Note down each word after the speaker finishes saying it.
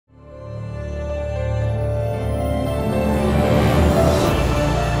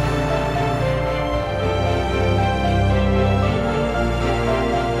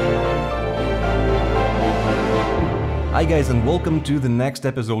Hi guys, and welcome to the next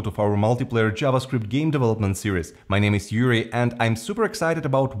episode of our multiplayer JavaScript game development series. My name is Yuri and I'm super excited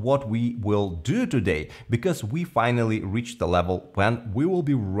about what we will do today because we finally reached the level when we will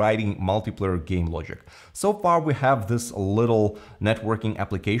be writing multiplayer game logic. So far we have this little networking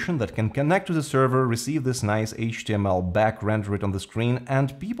application that can connect to the server, receive this nice HTML back, render it on the screen,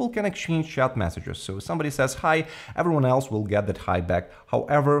 and people can exchange chat messages. So if somebody says hi, everyone else will get that hi back.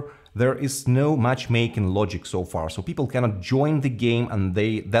 However, there is no matchmaking logic so far, so people cannot join the game and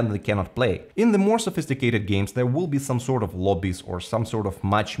then they cannot play. In the more sophisticated games, there will be some sort of lobbies or some sort of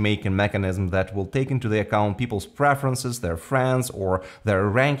matchmaking mechanism that will take into the account people's preferences, their friends, or their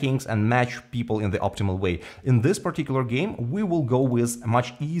rankings and match people in the optimal way. In this particular game, we will go with a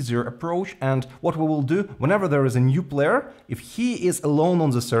much easier approach, and what we will do, whenever there is a new player, if he is alone on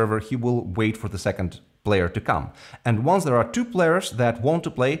the server, he will wait for the second player to come. And once there are two players that want to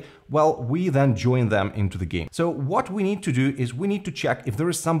play, well, we then join them into the game. So what we need to do is we need to check if there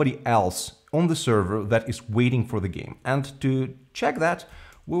is somebody else on the server that is waiting for the game. And to check that,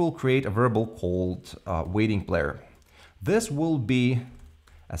 we will create a variable called waiting player. This will be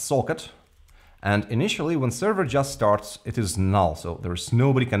a socket. And initially, when server just starts, it is null, so there is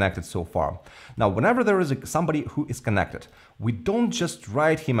nobody connected so far. Now, whenever there is somebody who is connected, we don't just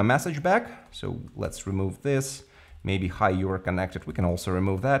write him a message back. So let's remove this. Maybe, hi, you are connected. We can also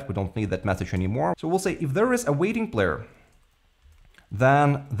remove that. We don't need that message anymore. So we'll say if there is a waiting player,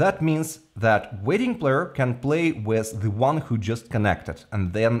 then that means that waiting player can play with the one who just connected,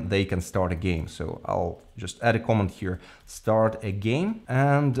 and then they can start a game. So I'll just add a comment here, start a game.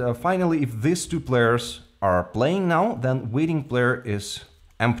 And finally, if these two players are playing now, then waiting player is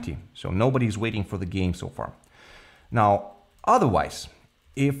empty. So nobody is waiting for the game so far. Now, otherwise,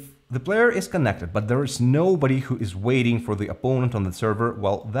 if the player is connected, but there is nobody who is waiting for the opponent on the server,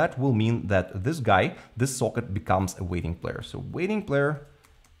 well, that will mean that this guy, this socket, becomes a waiting player. So waiting player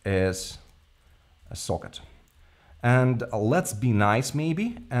is a socket. And let's be nice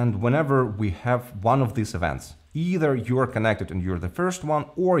maybe, and whenever we have one of these events, either you're connected and you're the first one,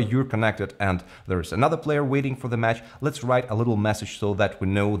 or you're connected and there is another player waiting for the match, let's write a little message so that we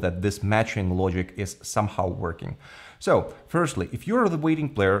know that this matching logic is somehow working. So, firstly, if you're the waiting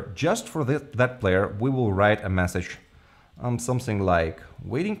player, just for that player, we will write a message, something like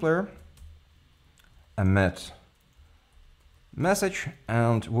waiting player, emit message,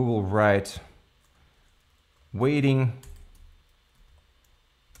 and we will write waiting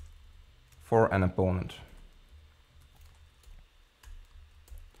for an opponent.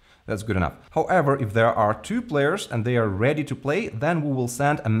 That's good enough. However, if there are two players and they are ready to play, then we will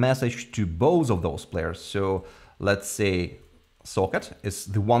send a message to both of those players. So let's say socket is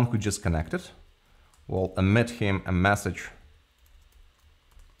the one who just connected. We'll emit him a message,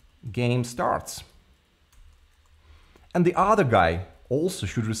 game starts. And the other guy also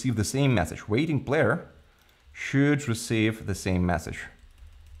should receive the same message. Waiting player should receive the same message.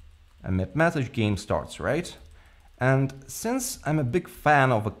 Emit message, game starts, right? And since I'm a big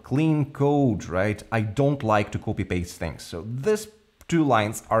fan of a clean code, right, I don't like to copy paste things. So these two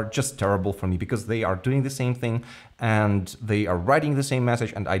lines are just terrible for me because they are doing the same thing and they are writing the same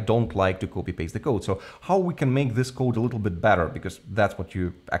message, and I don't like to copy paste the code. So how we can make this code a little bit better, because that's what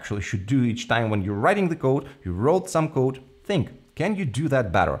you actually should do each time when you're writing the code, you wrote some code, think, can you do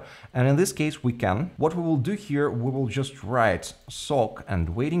that better? And in this case, we can. What we will do here, we will just write sock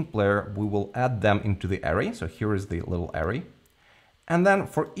and waiting player. We will add them into the array. So here is the little array. And then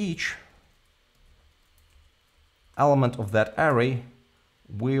for each element of that array,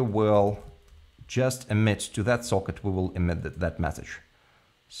 we will just emit to that socket, we will emit that message.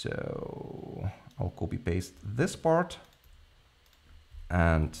 So I'll copy paste this part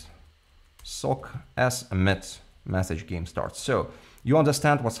and sock as emit message, game starts. So you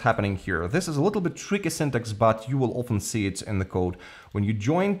understand what's happening here. This is a little bit tricky syntax, but you will often see it in the code. When you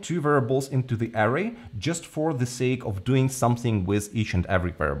join two variables into the array, just for the sake of doing something with each and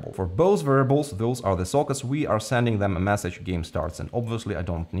every variable. For both variables, those are the sockets, we are sending them a message, game starts, and obviously I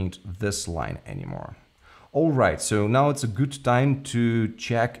don't need this line anymore. All right, so now it's a good time to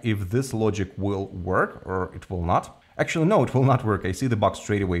check if this logic will work or it will not. Actually, no, it will not work. I see the bug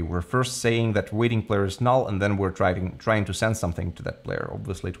straight away. We're first saying that waiting player is null, and then we're trying to send something to that player.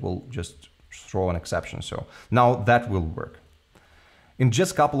 Obviously, it will just throw an exception. So now that will work. In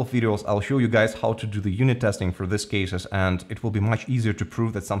just a couple of videos, I'll show you guys how to do the unit testing for these cases, and it will be much easier to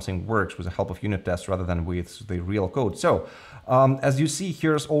prove that something works with the help of unit tests rather than with the real code. So, as you see,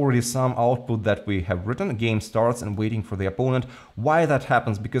 here's already some output that we have written. Game starts and waiting for the opponent. Why that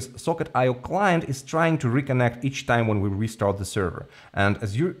happens? Because Socket.io client is trying to reconnect each time when we restart the server. And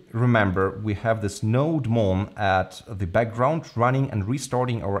as you remember, we have this node.mon at the background running and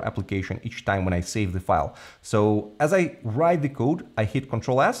restarting our application each time when I save the file. So as I write the code, I hit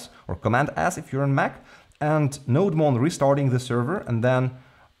Ctrl S or Command S if you're on Mac, and node.mon restarting the server, and then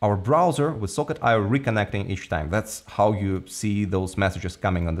our browser with Socket.io reconnecting each time. That's how you see those messages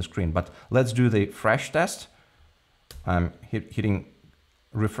coming on the screen. But let's do the fresh test. I'm hitting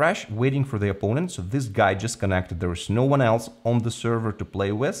refresh, waiting for the opponent. So this guy just connected. There is no one else on the server to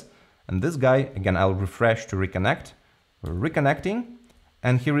play with. And this guy, again, I'll refresh to reconnect. We're reconnecting.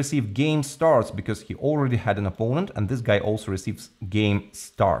 And he received game starts because he already had an opponent, and this guy also receives game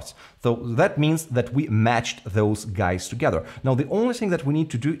starts. So that means that we matched those guys together. Now, the only thing that we need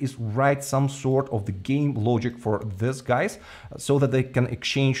to do is write some sort of the game logic for these guys so that they can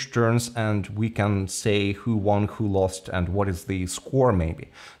exchange turns and we can say who won, who lost, and what is the score maybe.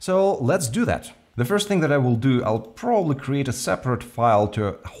 So let's do that. The first thing that I will do, I'll probably create a separate file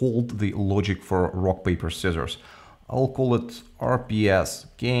to hold the logic for rock, paper, scissors. I'll call it rps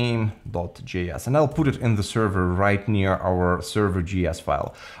game.js, and I'll put it in the server right near our server.js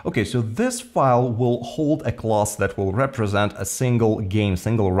file. Okay, so this file will hold a class that will represent a single game,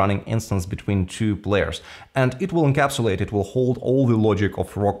 single running instance between two players. And it will encapsulate, it will hold all the logic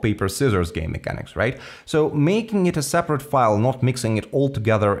of rock, paper, scissors game mechanics, right? So making it a separate file, not mixing it all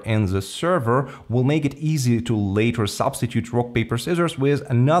together in the server, will make it easy to later substitute rock, paper, scissors with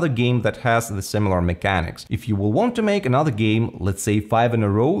another game that has the similar mechanics. If you will want to make another game, let's say 5 in a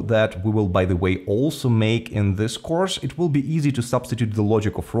row, that we will, by the way, also make in this course, it will be easy to substitute the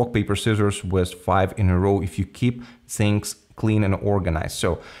logic of rock, paper, scissors with 5 in a row if you keep things clean and organized.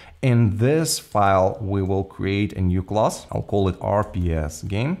 So in this file, we will create a new class. I'll call it rps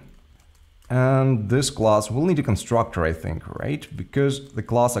game. And this class will need a constructor, I think, right? Because the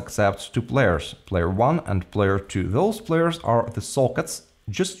class accepts two players, player 1 and player 2. Those players are the sockets,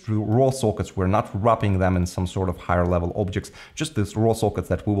 just raw sockets. We're not wrapping them in some sort of higher level objects, just these raw sockets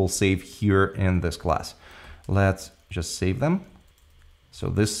that we will save here in this class. Let's just save them. So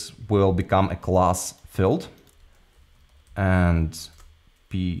this will become a class filled, and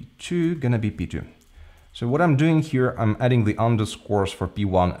P2 gonna be P2. So what I'm doing here, I'm adding the underscores for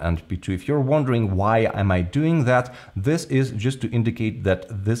P1 and P2. If you're wondering why am I doing that, this is just to indicate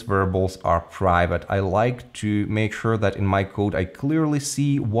that these variables are private. I like to make sure that in my code I clearly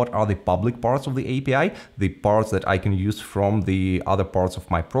see what are the public parts of the API, the parts that I can use from the other parts of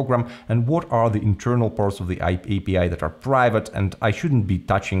my program, and what are the internal parts of the API that are private, and I shouldn't be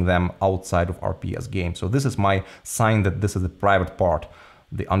touching them outside of RPS game. So this is my sign that this is the private part,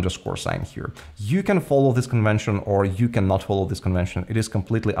 the underscore sign here. You can follow this convention or you cannot follow this convention. It is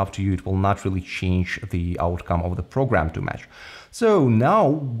completely up to you. It will not really change the outcome of the program too much. So now,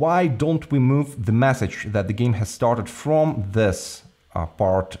 why don't we move the message that the game has started from this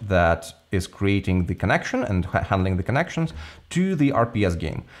part that is creating the connection and handling the connections to the RPS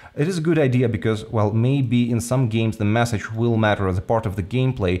game? It is a good idea because, well, maybe in some games the message will matter as a part of the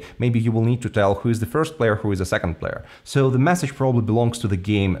gameplay. Maybe you will need to tell who is the first player, who is the second player. So the message probably belongs to the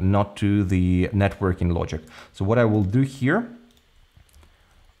game, not to the networking logic. So what I will do here,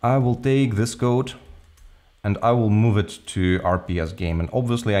 I will take this code and I will move it to RPS game. And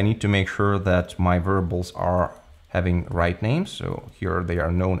obviously I need to make sure that my variables are having right names. So here they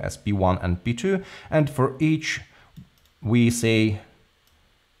are known as P1 and P2. And for each, we say,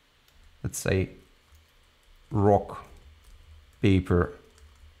 let's say, rock, paper,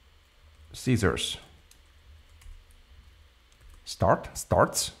 scissors.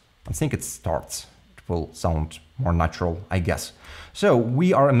 Starts. I think it starts. It will sound more natural, I guess. So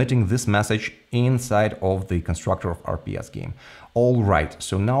we are emitting this message inside of the constructor of RPS game. All right,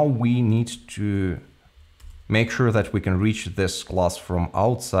 so now we need to make sure that we can reach this class from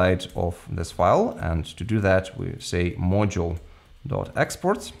outside of this file. And to do that, we say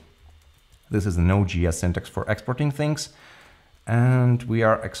module.export. This is the Node.js syntax for exporting things. And we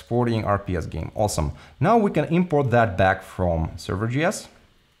are exporting RPS game. Awesome. Now we can import that back from server.js.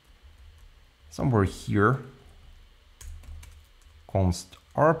 Somewhere here, const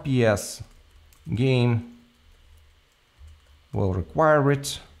RPS game will require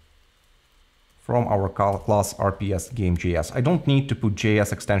it from our class RPS game.js. I don't need to put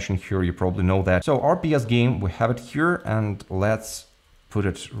JS extension here, you probably know that. So RPS game, we have it here, and let's put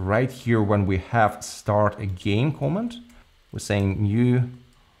it right here when we have start a game comment. we're saying new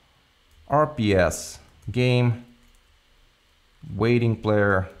RPS game, waiting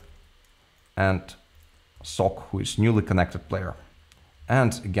player, and sock, who is newly connected player.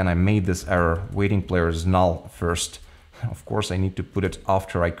 And again, I made this error. Waiting player is null first. Of course, I need to put it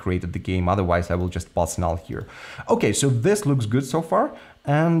after I created the game. Otherwise, I will just pass null here. Okay, so this looks good so far.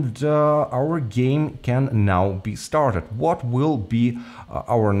 And our game can now be started. What will be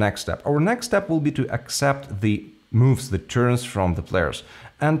our next step? Our next step will be to accept the moves, the turns from the players.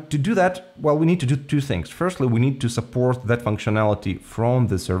 And to do that, well, we need to do two things. Firstly, we need to support that functionality from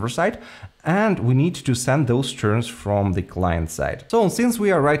the server side, and we need to send those turns from the client side. So since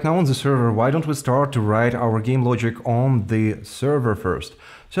we are right now on the server, why don't we start to write our game logic on the server first?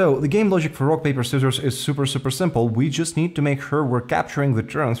 So the game logic for rock, paper, scissors is super simple. We just need to make sure we're capturing the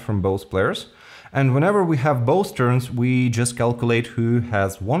turns from both players. And whenever we have both turns, we just calculate who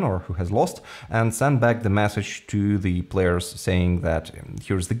has won or who has lost and send back the message to the players saying that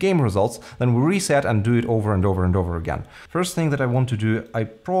here's the game results. Then we reset and do it over and over and over again. First thing that I want to do, I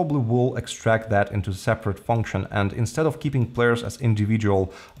probably will extract that into a separate function, and instead of keeping players as individual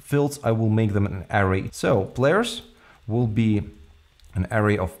fields, I will make them an array. So players will be an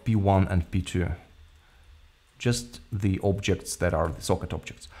array of P1 and P2. Just the objects that are the socket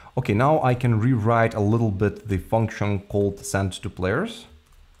objects. Okay, now I can rewrite a little bit the function called send to players.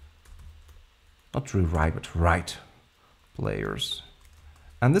 Not rewrite, but write players.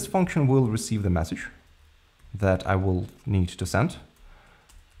 And this function will receive the message that I will need to send.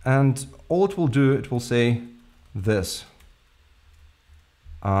 And all it will do, it will say this.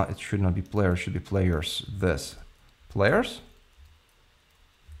 It should not be players, it should be players. This. Players.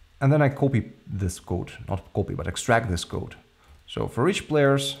 And then I copy this code, not copy, but extract this code. So for each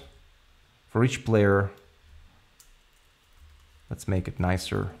player, let's make it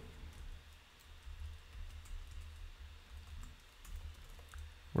nicer.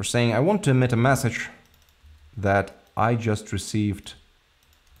 We're saying I want to emit a message that I just received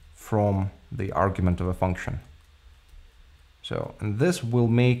from the argument of a function. So, and this will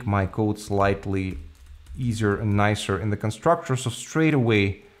make my code slightly easier and nicer in the constructor. So straight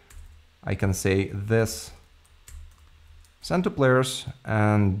away, I can say this send to players,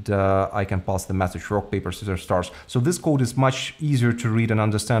 and I can pass the message rock, paper, scissors, stars. So this code is much easier to read and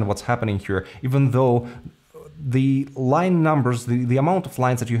understand what's happening here, even though the line numbers, the amount of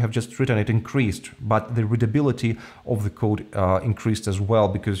lines that you have just written, it increased, but the readability of the code increased as well,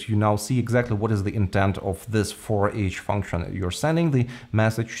 because you now see exactly what is the intent of this for each function. You're sending the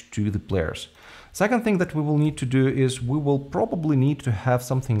message to the players. Second thing that we will need to do is we will probably need to have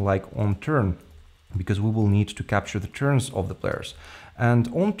something like on turn, because we will need to capture the turns of the players. And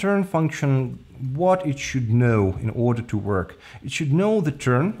on turn function, what it should know in order to work? It should know the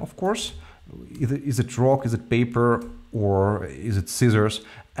turn, of course. Is it rock, is it paper, or is it scissors?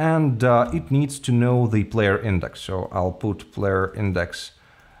 And it needs to know the player index. So I'll put player index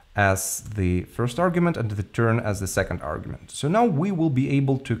as the first argument and the turn as the second argument. So now we will be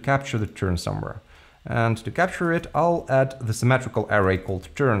able to capture the turn somewhere. And to capture it, I'll add the symmetrical array called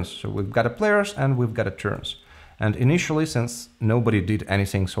turns. So we've got a players and we've got a turns. And initially, since nobody did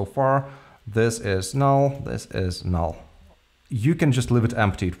anything so far, this is null, this is null. You can just leave it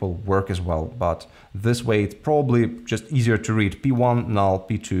empty, it will work as well, but this way it's probably just easier to read. P1 null,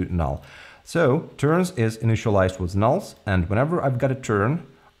 P2 null. So turns is initialized with nulls, and whenever I've got a turn,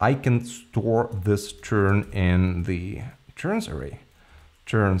 I can store this turn in the turns array.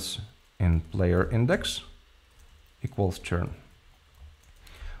 Turns in player index equals turn.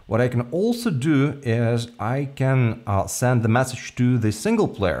 What I can also do is I can send the message to the single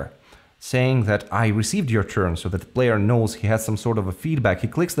player saying that I received your turn, so that the player knows he has some sort of a feedback. He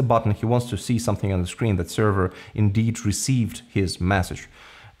clicks the button, he wants to see something on the screen that server indeed received his message.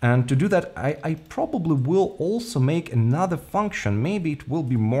 And to do that, I probably will also make another function. Maybe it will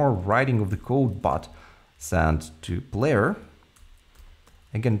be more writing of the code, but send to player.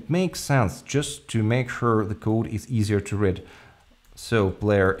 Again, it makes sense just to make sure the code is easier to read. So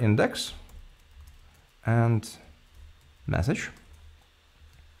player index and message.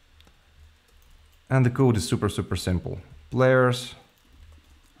 And the code is super simple. Players,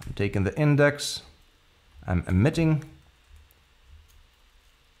 I'm taking the index, I'm emitting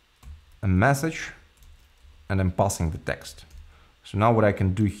a message, and I'm passing the text. So now what I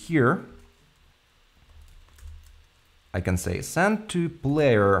can do here, I can say send to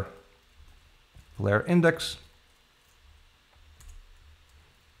player index,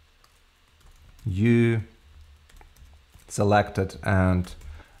 you selected,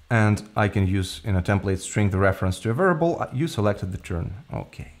 and I can use in a template string the reference to a variable. You selected the turn.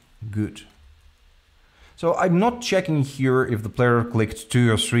 Okay, good. So I'm not checking here if the player clicked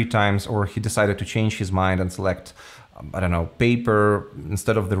 2 or 3 times or he decided to change his mind and select, I don't know, paper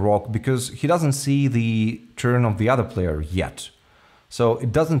instead of the rock, because he doesn't see the turn of the other player yet. So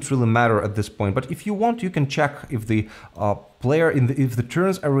it doesn't really matter at this point. But if you want, you can check if the if the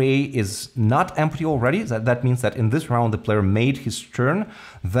turns array is not empty already. That means that in this round the player made his turn.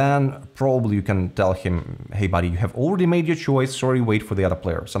 Then probably you can tell him, hey buddy, you have already made your choice. Sorry, wait for the other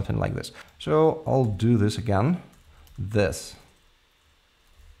player, something like this. So I'll do this again. This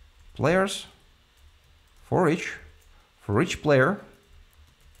players for each player,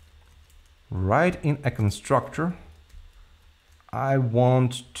 right in a constructor, I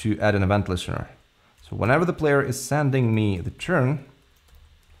want to add an event listener. So whenever the player is sending me the turn,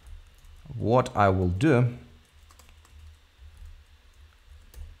 what I will do,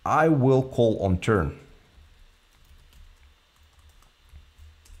 I will call on turn.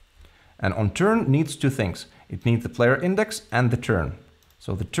 And on turn needs 2 things. It needs the player index and the turn.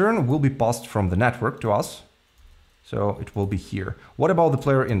 So the turn will be passed from the network to us. So it will be here. What about the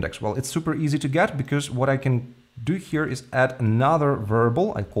player index? Well, it's super easy to get, because what I can do here is add another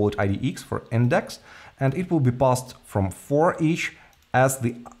variable. I call it idx for index, and it will be passed from for each as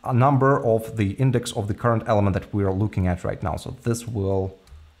the number of the index of the current element that we are looking at right now. So this will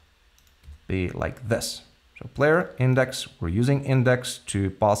be like this. So player index, we're using index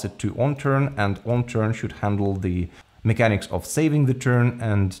to pass it to onTurn, and onTurn should handle the mechanics of saving the turn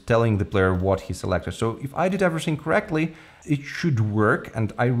and telling the player what he selected. So if I did everything correctly, it should work,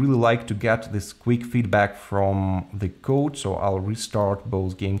 and I really like to get this quick feedback from the code. So I'll restart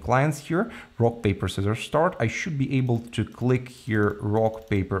both game clients here. Rock, paper, scissors, start. I should be able to click here rock,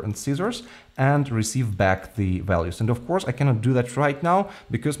 paper, and scissors and receive back the values. And of course, I cannot do that right now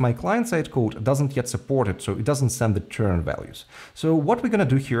because my client-side code doesn't yet support it, so it doesn't send the turn values. So what we're gonna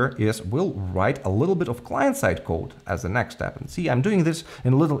do here is we'll write a little bit of client-side code as the next step. And see, I'm doing this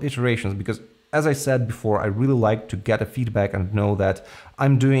in little iterations because, as I said before, I really like to get a feedback and know that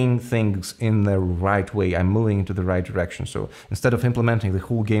I'm doing things in the right way. I'm moving into the right direction. So instead of implementing the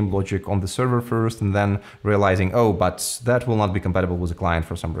whole game logic on the server first and then realizing, oh, but that will not be compatible with the client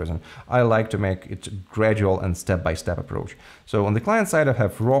for some reason, I like to make it gradual and step-by-step approach. So on the client side, I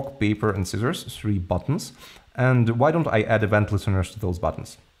have rock, paper, and scissors, 3 buttons. And why don't I add event listeners to those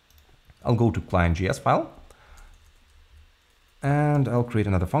buttons? I'll go to client.js file and I'll create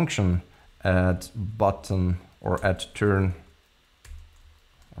another function. Add button or add turn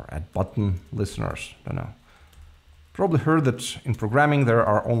or add button listeners. Don't know. Probably heard that in programming there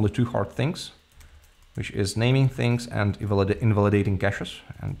are only 2 hard things, which is naming things and invalidating caches.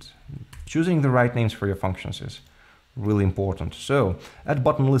 And choosing the right names for your functions is really important. So add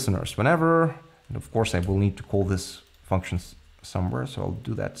button listeners whenever, and of course I will need to call this function somewhere, so I'll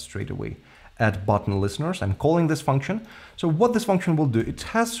do that straight away. Add button listeners. I'm calling this function. So what this function will do, it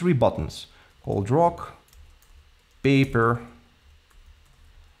has 3 buttons called rock, paper,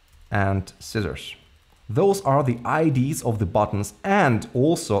 and scissors. Those are the IDs of the buttons, and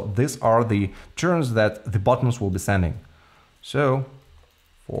also these are the turns that the buttons will be sending. So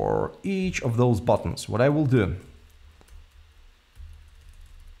for each of those buttons, what I will do,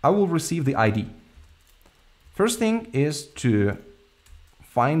 I will receive the ID. First thing is to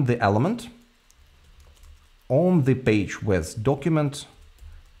find the element on the page with document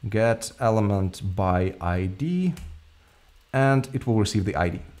get element by ID, and it will receive the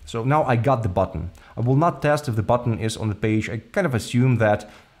ID. So now I got the button. I will not test if the button is on the page. I kind of assume that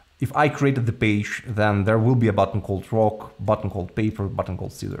if I created the page, then there will be a button called rock, button called paper, button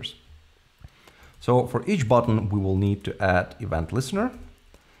called scissors. So for each button, we will need to add event listener.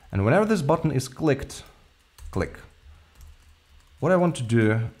 And whenever this button is clicked, click. What I want to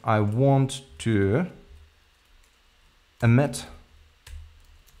do, I want to emit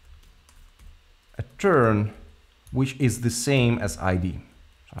a turn which is the same as ID.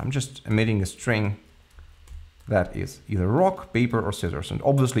 So I'm just emitting a string that is either rock, paper, or scissors. And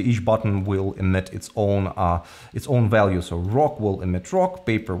obviously each button will emit its own value. So rock will emit rock,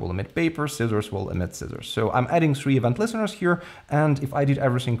 paper will emit paper, scissors will emit scissors. So I'm adding 3 event listeners here, and if I did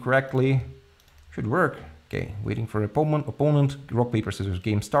everything correctly, should work. Okay, waiting for opponent, rock, paper, scissors,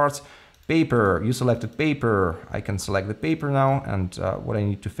 game starts. Paper, you selected paper. I can select the paper now, and what I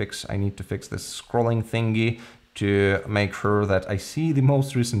need to fix this scrolling thingy to make sure that I see the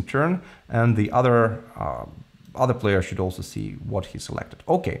most recent turn, and the other player should also see what he selected.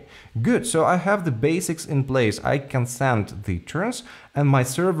 Okay, good. So I have the basics in place. I can send the turns, and my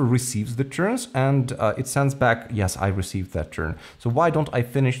server receives the turns, and it sends back, yes, I received that turn. So why don't I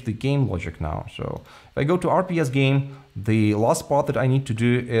finish the game logic now? So if I go to RPS game, The last part that I need to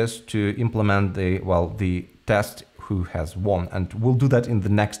do is to implement the test who has won, and we'll do that in the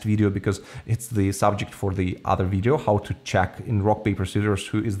next video because it's the subject for the other video, how to check in rock paper scissors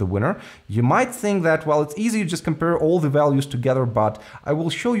who is the winner. You might think that, well, it's easy to just compare all the values together, but I will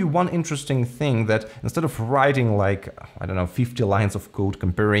show you one interesting thing, that instead of writing like, I don't know, 50 lines of code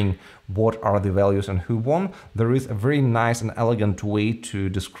comparing what are the values and who won, there is a very nice and elegant way to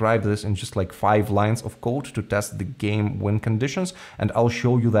describe this in just like 5 lines of code to test the game win conditions, and I'll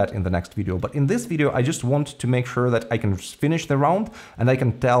show you that in the next video. But in this video, I just want to make sure that I can finish the round and I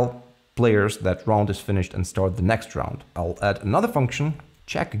can tell players that round is finished and start the next round. I'll add another function,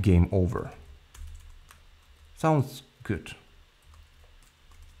 check game over. Sounds good.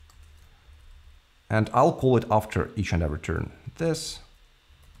 And I'll call it after each and every turn. This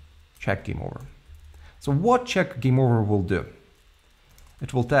check game over. So what check game over will do?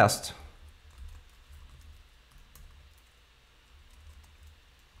 It will test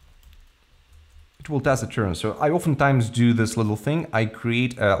the turn. So I oftentimes do this little thing. I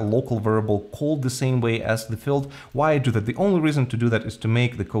create a local variable called the same way as the field. Why I do that? The only reason to do that is to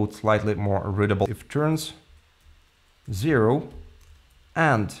make the code slightly more readable. If turns 0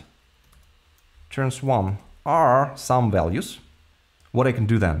 and turns 1 are some values, what I can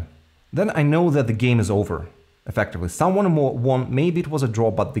do then? Then I know that the game is over, effectively. Someone won, maybe it was a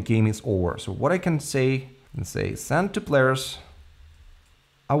draw, but the game is over. So what I can say, send to players,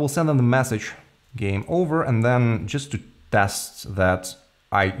 I will send them the message, game over, and then just to test that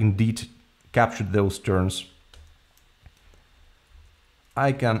I indeed captured those turns,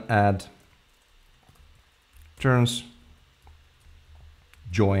 I can add turns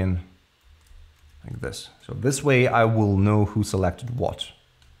join like this. So this way I will know who selected what.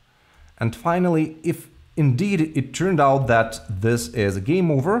 And finally, if indeed it turned out that this is a game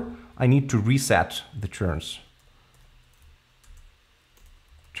over, I need to reset the turns.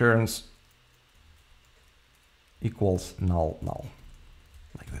 Turns equals null, null,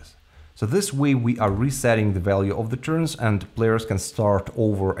 like this. So this way we are resetting the value of the turns and players can start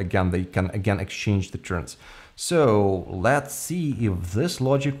over again. They can again exchange the turns. So let's see if this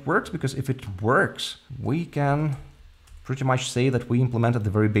logic works, because if it works, we can pretty much say that we implemented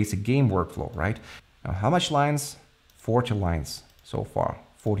the very basic game workflow, right? Now, how much lines? 40 lines so far,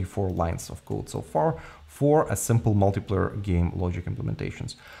 44 lines of code so far for a simple multiplayer game logic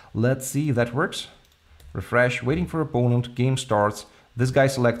implementations. Let's see if that works. Refresh, waiting for opponent, game starts. This guy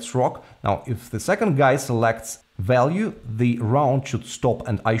selects rock. Now, if the second guy selects value, the round should stop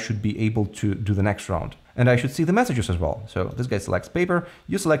and I should be able to do the next round. And I should see the messages as well. So this guy selects paper,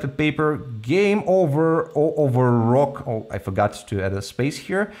 you selected paper, game over, over rock. Oh, I forgot to add a space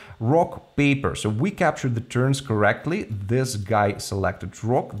here. Rock, paper. So we captured the turns correctly. This guy selected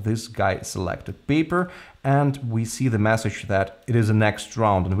rock, this guy selected paper, and we see the message that it is the next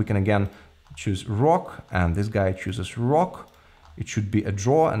round. And we can again choose rock, and this guy chooses rock. It should be a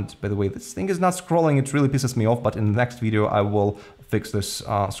draw. And by the way, this thing is not scrolling. It really pisses me off, but in the next video, I will fix this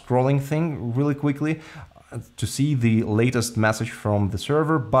scrolling thing really quickly to see the latest message from the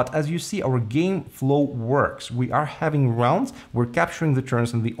server. But as you see, our game flow works. We are having rounds, we're capturing the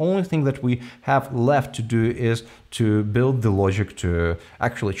turns, and the only thing that we have left to do is to build the logic to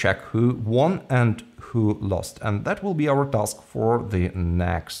actually check who won and who lost. And that will be our task for the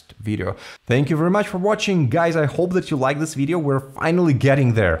next video. Thank you very much for watching, guys. I hope that you like this video. We're finally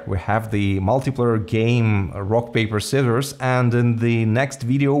getting there. We have the multiplayer game rock, paper, scissors, and in the next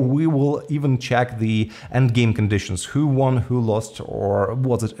video we will even check the end game conditions, who won, who lost, or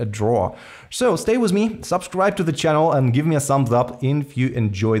was it a draw. So stay with me, subscribe to the channel, and give me a thumbs up if you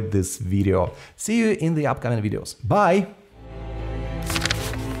enjoyed this video. See you in the upcoming videos. Bye!